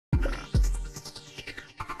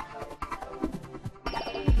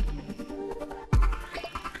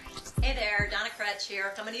Krech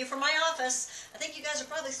here, coming to you from my office. I think you guys are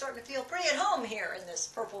probably starting to feel pretty at home here in this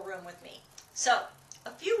purple room with me. So,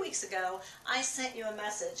 a few weeks ago, I sent you a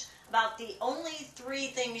message about the only 3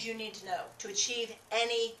 things you need to know to achieve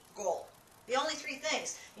any goal. The only 3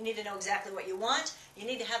 things. You need to know exactly what you want, you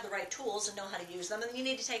need to have the right tools and know how to use them, and you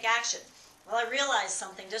need to take action. Well, I realized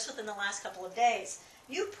something just within the last couple of days.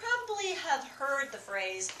 You probably have heard the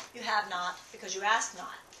phrase, "You have not because you ask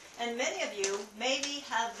not." And many of you maybe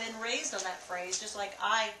have been raised on that phrase, just like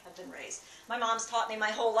I have been raised. My mom's taught me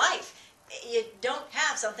my whole life. You don't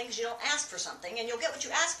have something because you don't ask for something, and you'll get what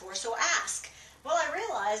you ask for, so ask. Well, I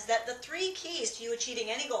realized that the 3 keys to you achieving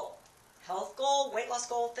any goal, health goal, weight loss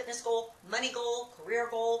goal, fitness goal, money goal, career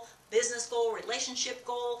goal, business goal, relationship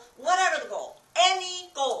goal, whatever the goal,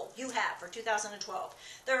 any goal you have for 2012,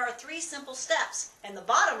 there are 3 simple steps, and the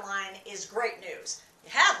bottom line is great news.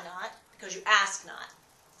 You have not because you ask not.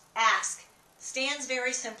 Ask stands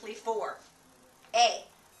very simply for A,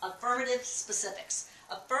 affirmative specifics.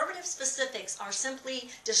 Affirmative specifics are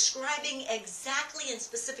simply describing exactly and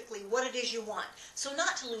specifically what it is you want. So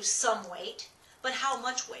not to lose some weight, but how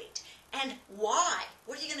much weight and why.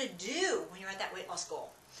 What are you going to do when you're at that weight loss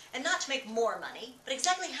goal? And not to make more money, but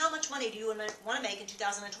exactly how much money do you want to make in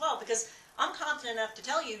 2012? Because I'm confident enough to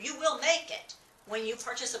tell you, you will make it when you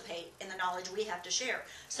participate in the knowledge we have to share.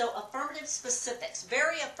 So affirmative specifics,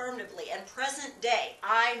 very affirmatively and present day,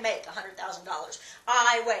 I make $100,000.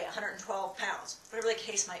 I weigh 112 pounds, whatever the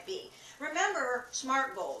case might be. Remember,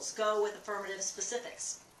 SMART goals go with affirmative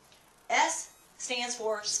specifics. S stands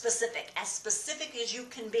for specific, as specific as you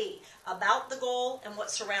can be about the goal and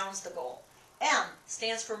what surrounds the goal. M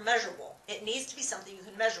stands for measurable. It needs to be something you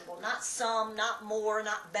can measurable, not some, not more,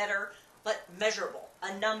 not better, but measurable,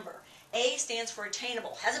 a number. A stands for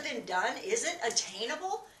attainable. Has it been done? Is it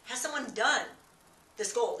attainable? Has someone done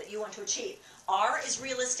this goal that you want to achieve? R is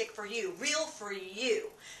realistic for you, real for you.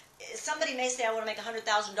 Somebody may say, I want to make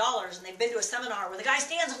 $100,000, and they've been to a seminar where the guy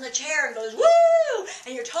stands on the chair and goes, woo,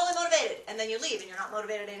 and you're totally motivated, and then you leave and you're not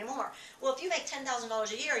motivated anymore. Well, if you make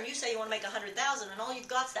 $10,000 a year and you say you want to make $100,000 and all you've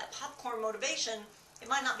got is that popcorn motivation, it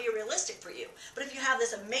might not be realistic for you. But if you have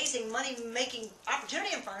this amazing money-making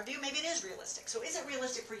opportunity in front of you, maybe it is realistic. So is it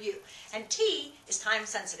realistic for you? And T is time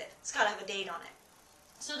sensitive. It's got to have a date on it.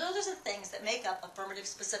 So those are the things that make up affirmative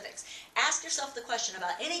specifics. Ask yourself the question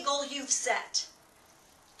about any goal you've set.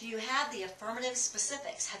 Do you have the affirmative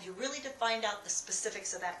specifics? Have you really defined out the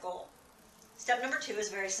specifics of that goal? Step number 2 is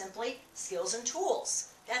very simply skills and tools.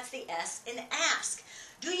 That's the S in ask.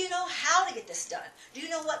 Do you know how to get this done? Do you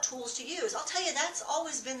know what tools to use? I'll tell you, that's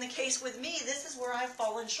always been the case with me. This is where I've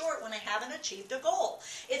fallen short when I haven't achieved a goal.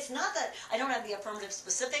 It's not that I don't have the affirmative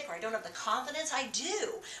specific or I don't have the confidence. I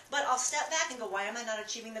do. But I'll step back and go, why am I not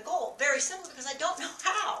achieving the goal? Very simply because I don't know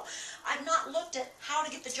how. I've not looked at how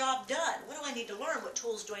to get the job done. What do I need to learn? What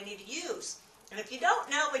tools do I need to use? And if you don't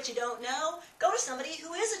know what you don't know, go to somebody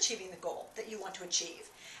who is achieving the goal that you want to achieve.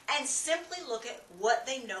 And simply look at what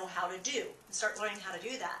they know how to do and start learning how to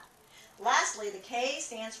do that. Lastly, the K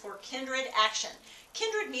stands for kindred action.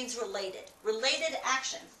 Kindred means related. Related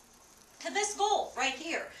action to this goal right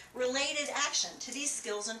here. Related action to these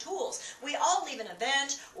skills and tools. We all leave an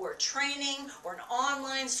event or training or an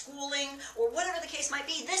online schooling or whatever the case might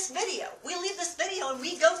be. This video, we leave this video and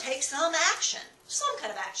we go take some action. Some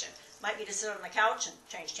kind of action. Might be to sit on the couch and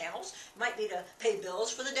change channels. Might be to pay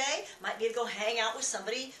bills for the day. Might be to go hang out with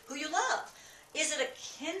somebody who you love. Is it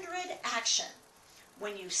a kindred action?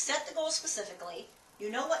 When you set the goal specifically, you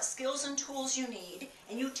know what skills and tools you need,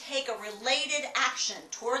 and you take a related action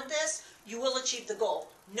toward this, you will achieve the goal,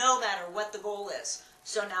 no matter what the goal is.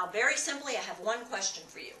 So now, very simply, I have one question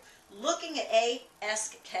for you. Looking at A,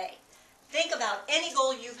 ask K. Think about any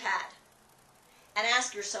goal you've had, and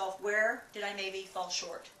ask yourself, where did I maybe fall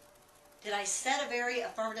short? Did I set a very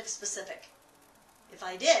affirmative specific? If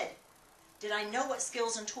I did I know what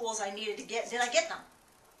skills and tools I needed to get? Did I get them?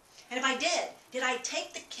 And if I did I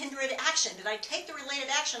take the kindred action? Did I take the related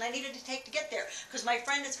action I needed to take to get there? Because my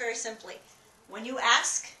friend, it's very simply, when you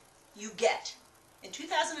ask, you get. In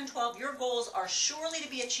 2012, your goals are surely to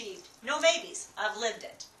be achieved. No maybes. I've lived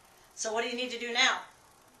it. So what do you need to do now?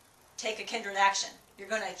 Take a kindred action. You're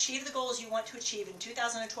going to achieve the goals you want to achieve in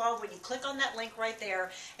 2012 when you click on that link right there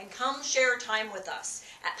and come share time with us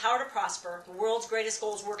at Power to Prosper, the world's greatest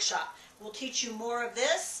goals workshop. We'll teach you more of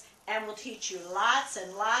this, and we'll teach you lots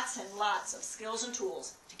and lots and lots of skills and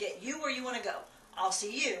tools to get you where you want to go. I'll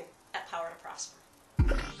see you at Power to Prosper.